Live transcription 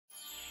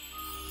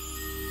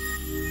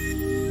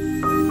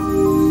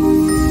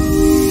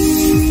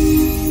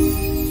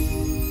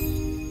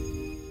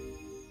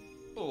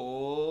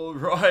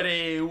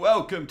Alrighty,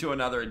 welcome to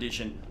another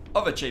edition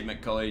of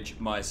Achievement College,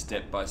 my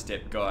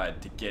step-by-step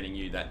guide to getting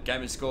you that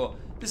gamer score.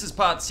 This is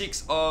part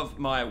 6 of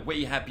my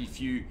We Happy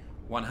Few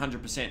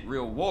 100%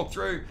 real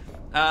walkthrough.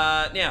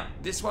 Now,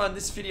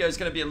 this video is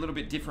going to be a little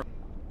bit different.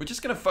 We're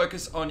just going to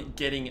focus on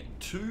getting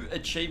 2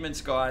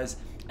 achievements, guys,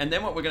 and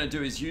then what we're going to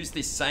do is use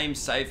this same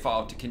save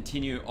file to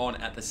continue on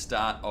at the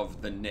start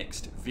of the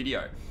next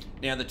video.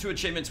 Now, the 2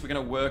 achievements we're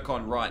going to work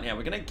on right now,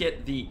 we're going to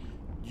get the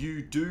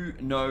You Do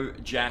Know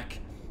Jack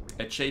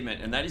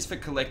achievement, and that is for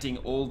collecting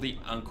all the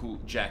Uncle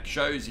Jack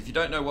shows. If you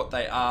don't know what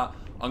they are,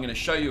 I'm going to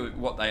show you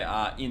what they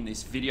are in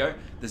this video.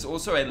 There's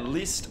also a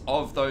list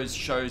of those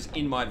shows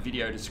in my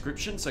video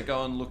description, so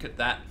go and look at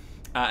that.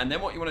 And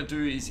then what you want to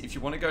do is, if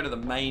you want to go to the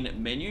main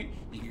menu,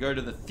 you can go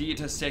to the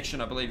theater section.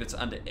 I believe it's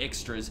under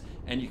extras,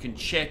 and you can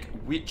check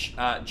which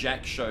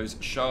Jack shows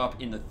show up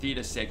in the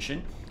theater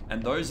section,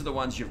 and those are the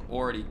ones you've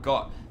already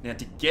got. Now,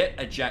 to get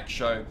a Jack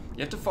show, you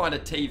have to find a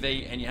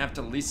TV and you have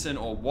to listen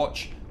or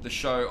watch the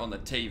show on the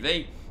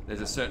TV. There's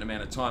a certain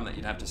amount of time that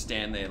you'd have to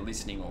stand there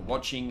listening or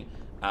watching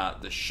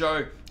the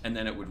show, and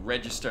then it would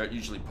register. It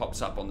usually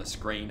pops up on the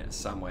screen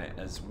somewhere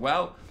as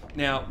well.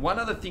 Now, one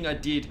other thing I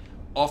did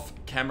off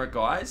camera,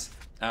 guys,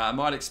 I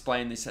might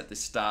explain this at the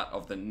start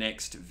of the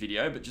next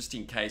video, but just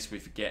in case we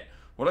forget,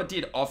 what I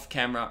did off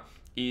camera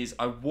is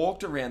I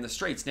walked around the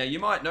streets. Now, you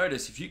might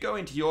notice if you go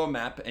into your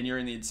map and you're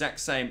in the exact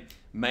same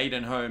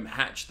maiden home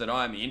hatch that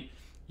I'm in,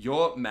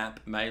 your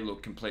map may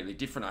look completely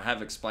different. I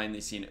have explained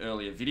this in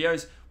earlier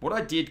videos. What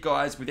I did,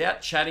 guys,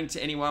 without chatting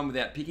to anyone,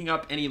 without picking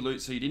up any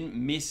loot so you didn't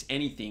miss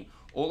anything,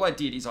 all I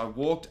did is I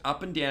walked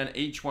up and down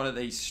each one of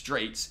these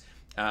streets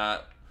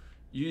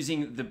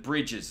using the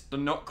bridges.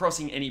 I'm not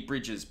crossing any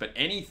bridges, but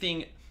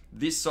anything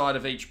this side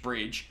of each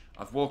bridge,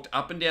 I've walked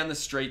up and down the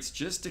streets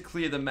just to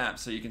clear the map.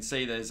 So you can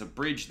see there's a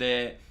bridge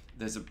there,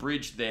 there's a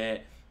bridge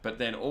there, but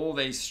then all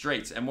these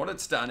streets. And what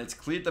it's done, it's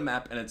cleared the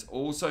map, and it's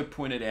also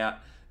pointed out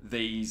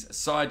these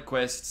side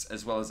quests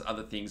as well as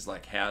other things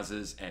like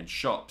houses and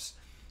shops.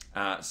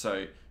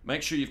 So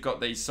make sure you've got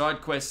these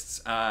side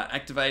quests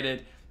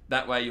activated.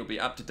 That way you'll be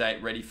up to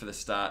date, ready for the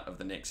start of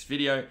the next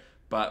video.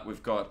 But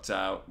we've got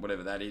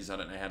whatever that is. I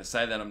don't know how to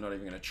say that. I'm not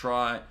even going to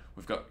try.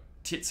 We've got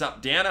Tits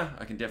Up Downer.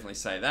 I can definitely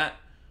say that.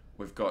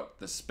 We've got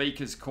the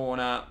Speaker's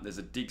Corner. There's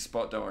a dig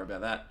spot. Don't worry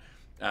about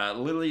that.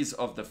 Lilies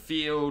of the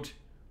Field.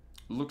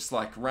 Looks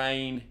Like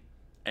Rain.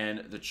 And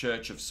the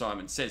Church of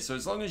Simon Says. So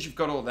as long as you've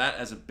got all that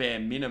as a bare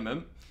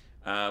minimum,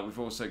 we've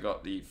also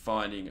got the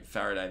Finding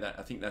Faraday.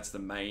 I think that's the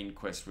main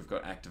quest we've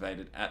got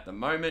activated at the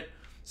moment.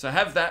 So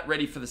have that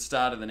ready for the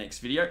start of the next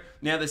video.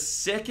 Now, the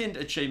second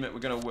achievement we're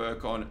going to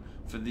work on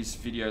for this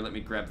video, let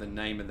me grab the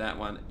name of that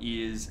one,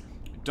 is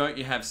Don't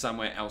You Have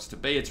Somewhere Else to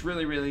Be? It's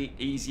really, really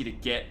easy to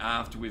get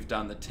after we've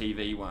done the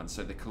TV one,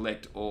 so the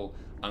collect all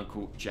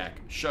Uncle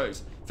Jack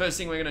shows. First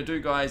thing we're going to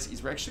do, guys,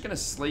 is we're actually going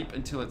to sleep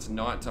until it's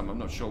nighttime. I'm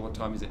not sure what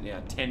time is it now,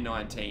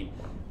 10:19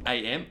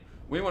 a.m.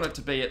 We want it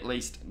to be at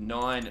least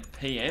 9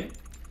 p.m.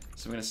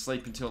 So we're going to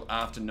sleep until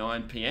after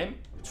 9 p.m.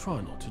 Try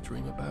not to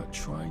dream about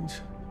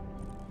trains.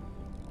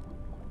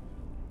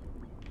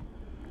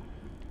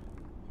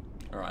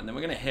 Alright, and then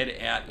we're going to head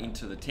out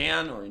into the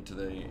town, or into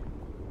the,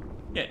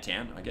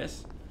 town, I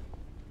guess.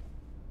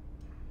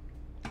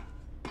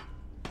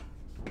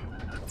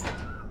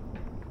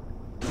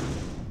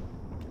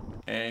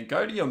 And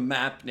go to your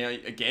map. Now,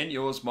 again,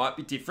 yours might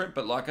be different,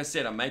 but like I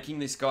said, I'm making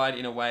this guide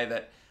in a way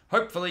that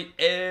hopefully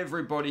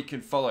everybody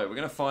can follow. We're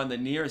going to find the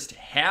nearest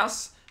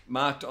house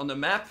marked on the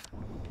map,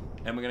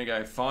 and we're going to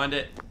go find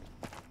it.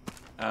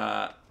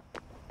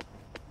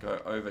 Go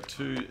over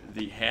to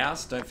the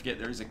house. Don't forget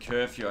there is a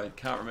curfew. I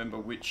can't remember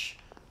which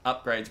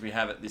upgrades we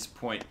have at this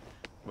point,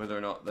 whether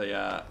or not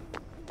the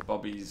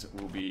bobbies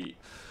will be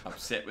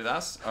upset with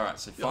us. Alright,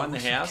 so find the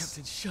house.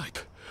 This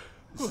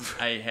is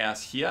a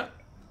house here.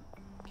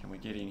 Can we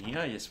get in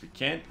here? Yes, we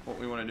can. What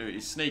we want to do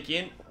is sneak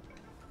in.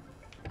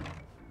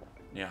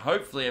 Now,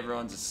 hopefully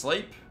everyone's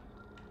asleep.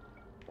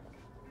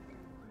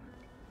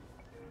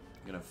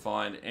 I'm going to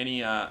find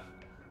any...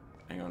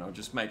 hang on, I'll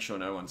just make sure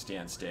no one's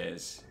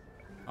downstairs.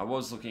 I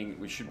was looking,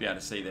 we should be able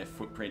to see their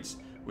footprints.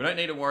 We don't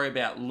need to worry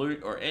about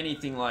loot or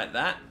anything like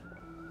that.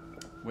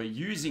 We're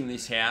using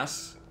this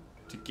house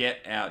to get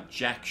our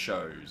Jack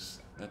shows.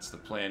 That's the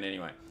plan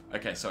anyway.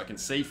 Okay, so I can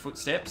see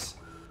footsteps,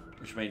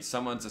 which means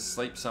someone's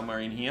asleep somewhere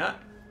in here.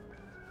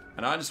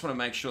 And I just want to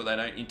make sure they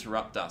don't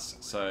interrupt us.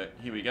 So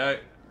here we go.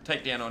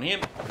 Take down on him.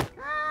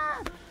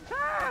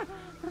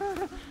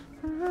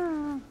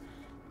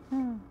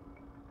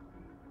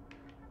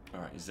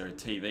 Alright, is there a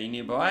TV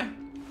nearby?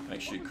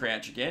 Make sure you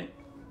crouch again.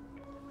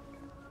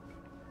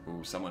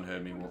 Oh, someone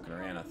heard me walking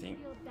around, I think.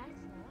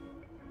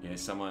 Yeah,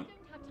 someone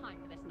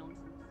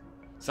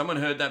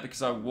heard that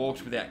because I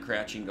walked without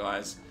crouching,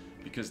 guys,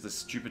 because the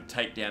stupid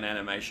takedown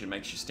animation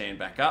makes you stand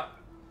back up.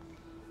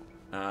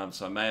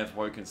 So I may have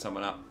woken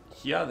someone up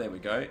here. There we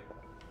go.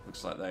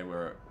 Looks like they're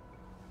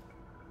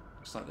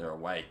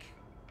awake.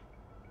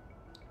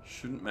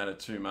 Shouldn't matter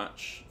too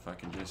much if I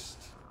can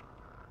just...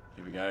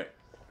 Here we go.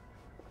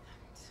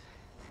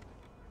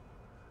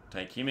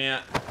 Take him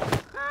out.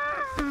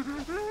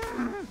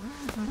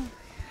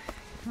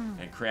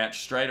 And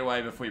crouch straight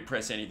away before you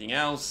press anything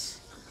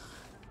else.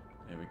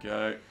 There we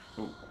go.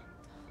 Ooh.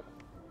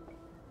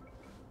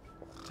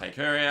 Take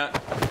her out.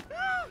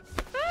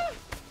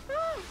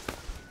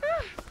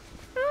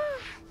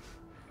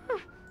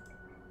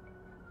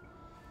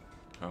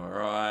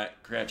 Alright,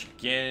 crouch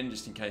again,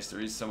 just in case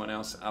there is someone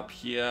else up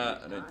here.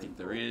 I don't think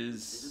there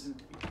is.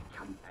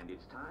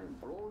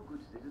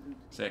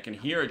 So I can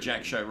hear a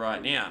Jack show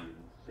right now.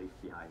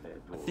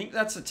 I think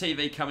that's a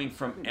TV coming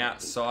from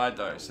outside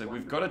though. So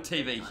we've got a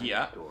TV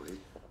here.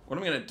 What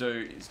I'm going to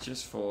do is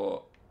just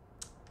so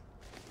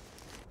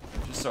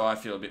I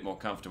feel a bit more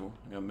comfortable,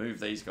 I'm going to move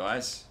these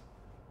guys.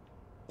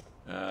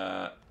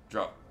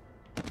 Drop.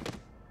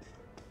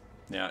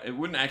 Now, it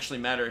wouldn't actually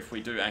matter if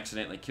we do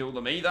accidentally kill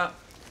them either,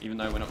 even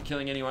though we're not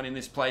killing anyone in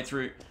this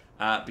playthrough,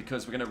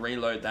 because we're going to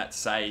reload that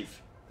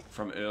save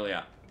from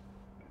earlier.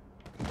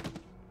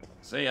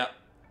 See ya.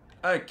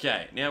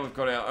 Okay, now we've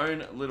got our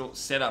own little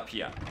setup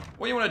here.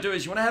 What you want to do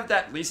is you want to have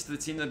that list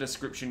that's in the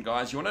description,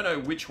 guys. You want to know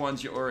which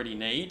ones you already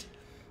need.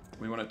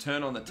 We want to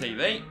turn on the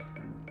TV.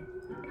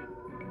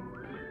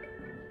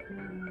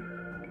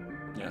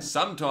 Now,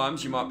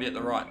 sometimes you might be at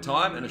the right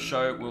time and a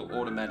show will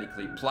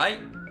automatically play.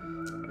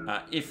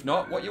 If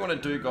not, what you want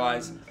to do,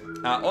 guys,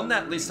 on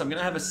that list, I'm going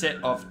to have a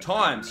set of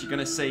times. You're going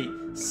to see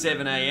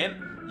 7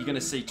 AM, you're going to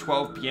see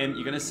 12 PM,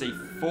 you're going to see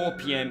 4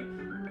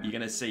 PM, you're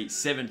going to see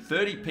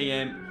 7:30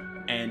 PM,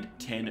 and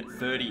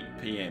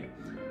 10:30 PM.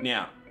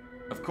 Now,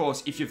 of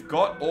course, if you've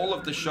got all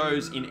of the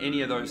shows in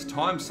any of those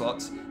time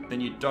slots, then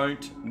you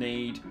don't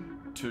need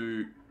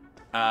to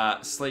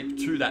sleep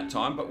to that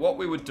time. But what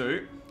we would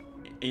do,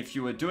 if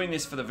you were doing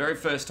this for the very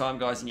first time,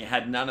 guys, and you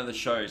had none of the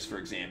shows, for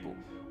example,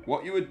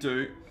 what you would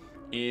do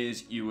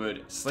is you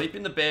would sleep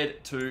in the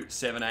bed to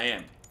 7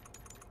 AM.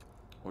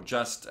 Or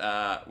just,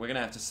 we're going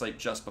to have to sleep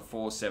just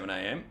before 7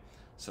 AM.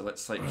 So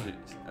let's sleep to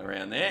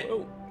around there.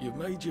 Oh, you've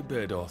made your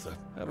bed, Arthur.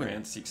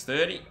 Around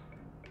 6:30.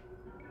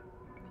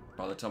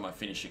 By the time I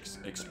finish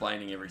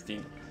explaining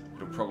everything,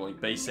 it'll probably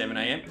be 7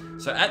 AM.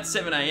 So at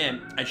 7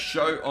 AM, a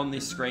show on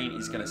this screen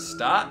is going to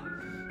start.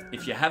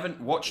 If you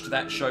haven't watched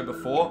that show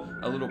before,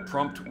 a little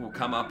prompt will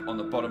come up on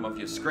the bottom of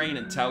your screen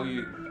and tell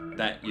you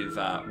that you've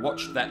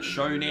watched that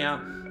show now,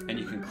 and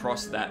you can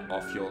cross that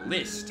off your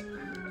list.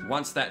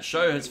 Once that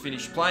show has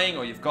finished playing,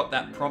 or you've got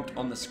that prompt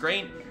on the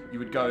screen, you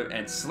would go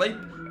and sleep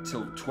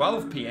till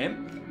 12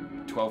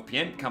 PM. 12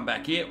 PM, come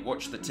back here,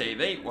 watch the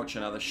TV, watch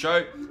another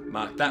show,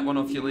 mark that one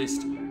off your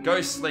list, go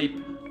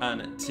sleep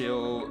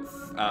until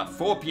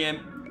 4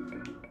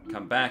 PM,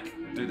 come back,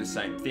 do the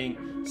same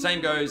thing.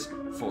 Same goes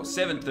for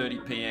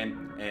 7:30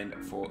 PM and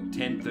for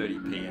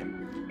 10:30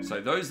 PM.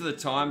 So those are the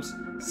times: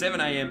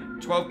 7 AM,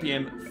 12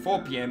 PM,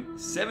 4 PM,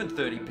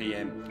 7:30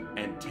 PM,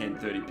 and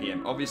 10:30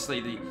 PM. Obviously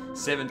the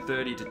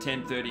 7:30 to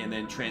 10:30 and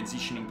then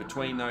transitioning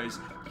between those,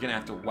 you're gonna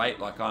have to wait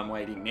like I'm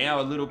waiting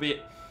now a little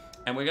bit.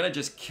 And we're going to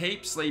just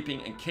keep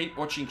sleeping and keep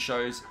watching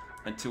shows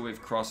until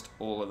we've crossed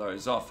all of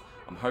those off.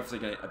 I'm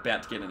hopefully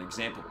about to get an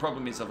example.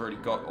 Problem is I've already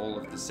got all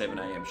of the 7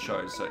 AM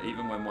shows. So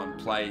even when one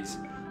plays,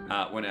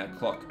 when our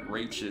clock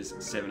reaches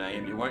 7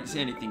 AM, you won't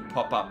see anything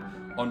pop up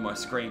on my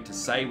screen to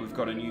say we've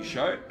got a new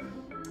show.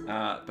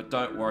 But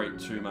don't worry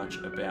too much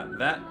about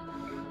that.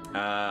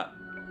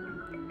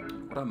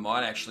 What I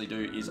might actually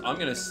do is I'm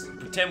going to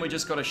pretend we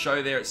just got a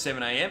show there at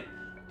 7 AM.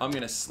 I'm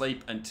going to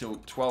sleep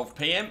until 12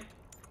 PM.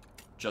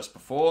 Just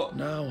before.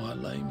 Now I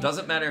lay me.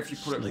 Doesn't matter if you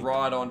put it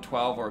right on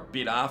 12 or a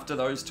bit after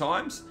those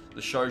times.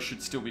 The show should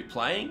still be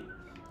playing,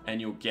 and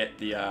you'll get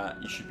the.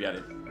 You should be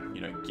able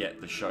to, get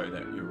the show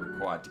that you're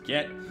required to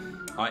get.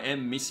 I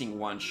am missing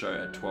one show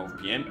at 12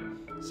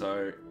 PM,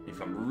 so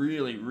if I'm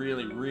really,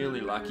 really,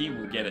 really lucky,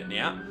 we'll get it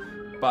now.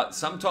 But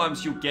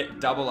sometimes you'll get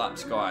double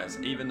ups, guys.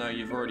 Even though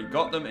you've already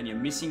got them and you're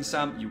missing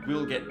some, you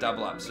will get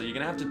double ups. So you're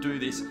gonna have to do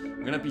this.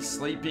 We're gonna be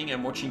sleeping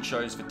and watching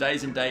shows for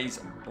days and days,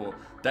 or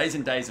days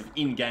and days of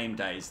in-game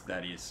days,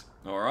 that is.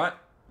 All right,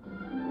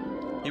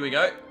 here we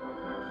go.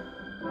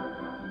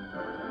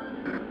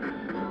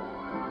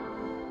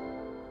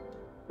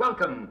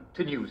 Welcome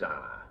to News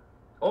Hour.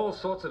 All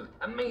sorts of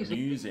amazing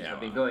things have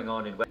been going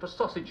on in for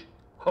sausage.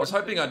 I was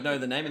hoping I'd know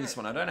the name of this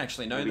one. I don't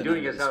actually know the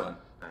name of this one.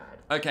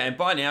 Okay, and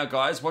by now,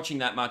 guys, watching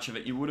that much of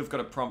it, you would have got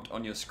a prompt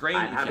on your screen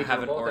if you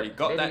haven't already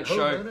got that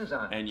show,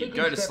 and you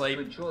go to sleep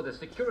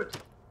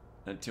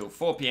until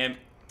 4 PM.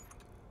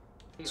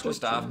 It's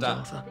just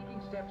after.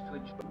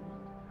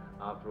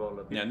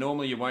 Now,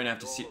 normally you won't have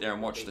to sit there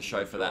and watch the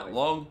show for that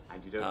long,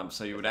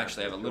 so you would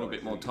actually have a little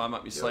bit more time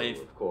up your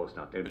sleeve.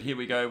 But here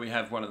we go, we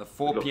have one of the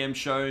 4 PM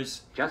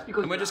shows,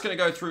 and we're just going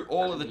to go through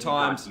all of the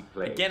times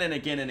again and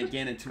again and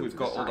again until we've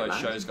got all those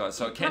shows, guys.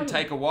 So it can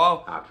take a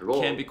while,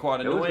 it can be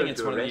quite annoying.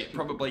 It's one of the,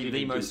 probably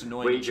the most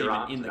annoying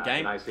achievement in the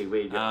game.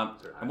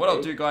 And what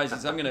I'll do, guys,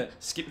 is I'm going to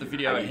skip the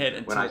video ahead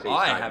until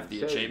I have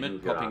the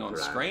achievement popping on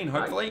screen,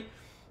 hopefully.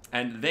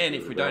 And then,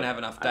 if we don't have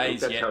enough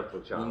days yet,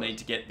 we'll need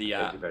to get the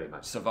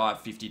Survive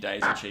 50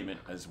 Days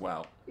achievement as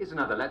well. Here's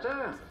another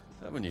letter.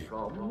 Haven't you?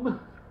 From... I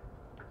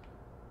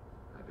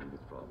think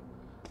it's from...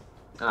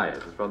 Ah, yes,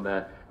 it's from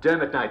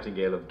Dermot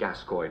Nightingale of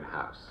Gascoigne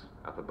House,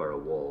 Upper Borough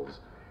Walls.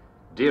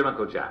 Dear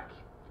Uncle Jack,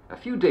 a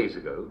few days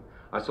ago,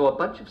 I saw a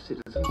bunch of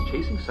citizens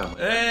chasing someone.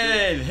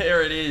 Hey,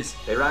 there it is.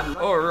 They ran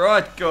right.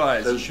 Alright,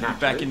 guys, So you should be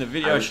back in the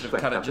video. I should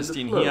have cut it just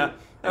in here.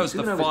 That was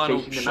the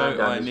final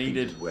show I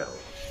needed.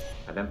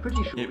 And I'm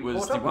pretty sure it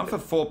was the one for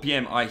 4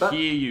 PM. I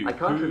hear you.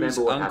 Whose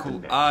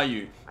uncle are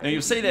you? Now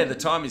you'll see there the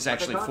time is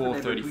actually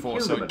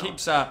 4:34, so it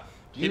keeps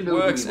it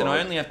works, and I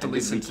only have to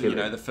listen to, you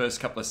know, the first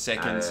couple of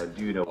seconds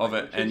of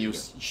it, and you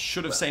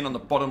should have seen on the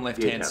bottom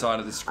left-hand side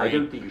of the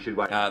screen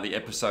the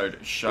episode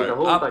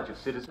show up.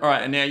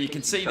 Alright, and now you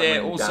can see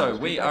there also,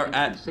 we are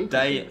at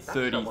day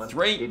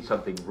 33.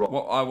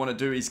 What I want to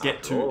do is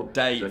get to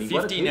day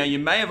 50. Now, you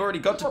may have already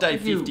got to day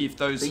 50 if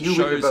those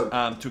shows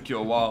took you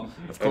a while.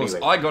 Of course,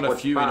 I got a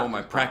few in all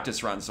my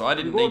practice runs, so I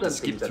didn't need to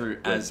skip through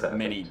as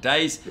many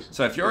days.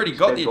 So if you already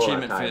got the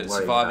achievement for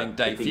surviving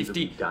day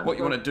 50, what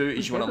you want to do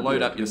is you want to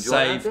load up your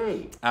save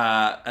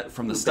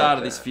from the start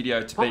of this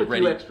video to be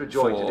ready for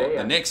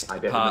the next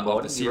part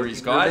of the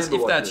series, guys.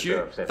 If that's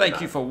you,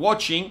 thank you for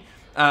watching.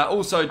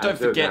 Also, don't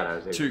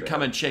forget to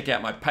come and check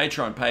out my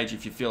Patreon page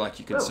if you feel like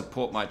you can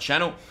support my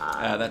channel.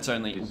 That's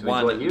only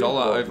 $1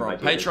 over on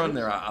Patreon.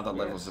 There are other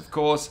levels, of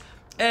course.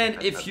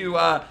 And if you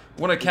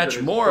want to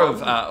catch more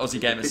of Aussie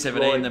Gamer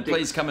 17, then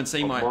please come and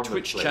see my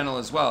Twitch channel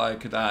as well. I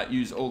could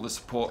use all the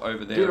support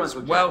over there as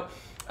well.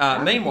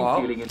 Meanwhile,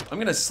 I'm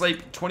going to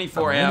sleep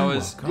 24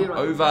 hours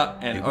over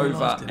and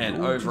over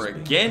and over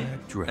again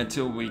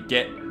until we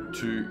get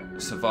to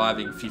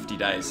surviving 50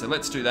 days. So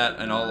let's do that,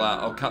 and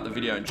I'll cut the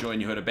video and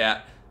join you at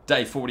about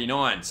day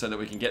 49 so that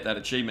we can get that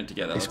achievement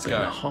together. Let's go. It's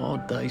been a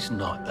hard day's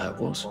night, that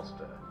was.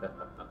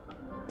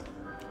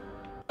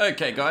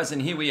 Okay, guys,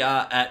 and here we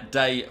are at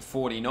day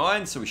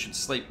 49, so we should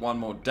sleep one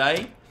more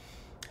day.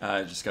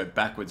 Just go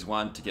backwards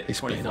one to get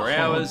 24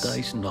 hours. It's been a hard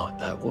day's night,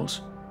 that was.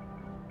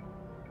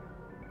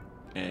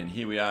 And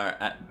here we are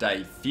at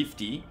day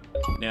 50.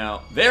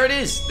 Now, there it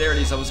is. There it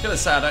is. I was going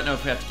to say, I don't know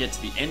if we have to get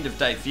to the end of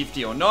day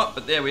 50 or not,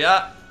 but there we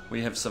are.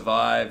 We have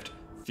survived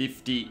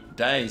 50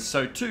 days.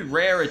 So 2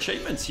 rare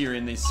achievements here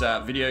in this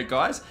video,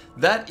 guys.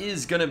 That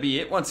is going to be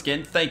it. Once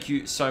again, thank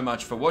you so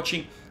much for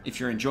watching. If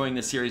you're enjoying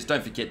the series,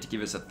 don't forget to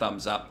give us a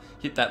thumbs up.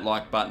 Hit that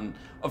like button.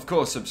 Of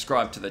course,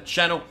 subscribe to the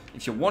channel.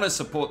 If you want to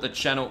support the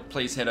channel,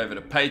 please head over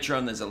to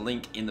Patreon. There's a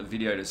link in the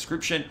video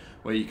description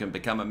where you can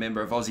become a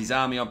member of Aussie's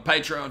Army on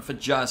Patreon for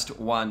just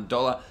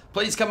 $1.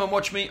 Please come and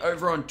watch me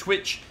over on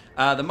Twitch.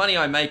 The money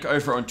I make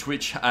over on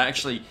Twitch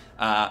actually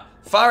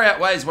far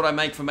outweighs what I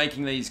make for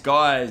making these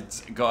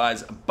guides,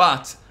 guys.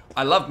 But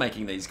I love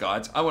making these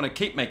guides. I want to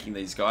keep making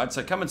these guides.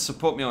 So come and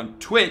support me on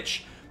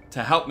Twitch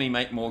to help me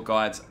make more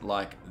guides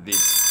like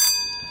this.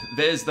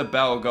 There's the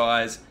bell,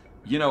 guys.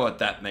 You know what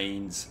that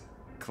means.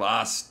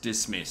 Class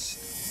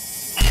dismissed.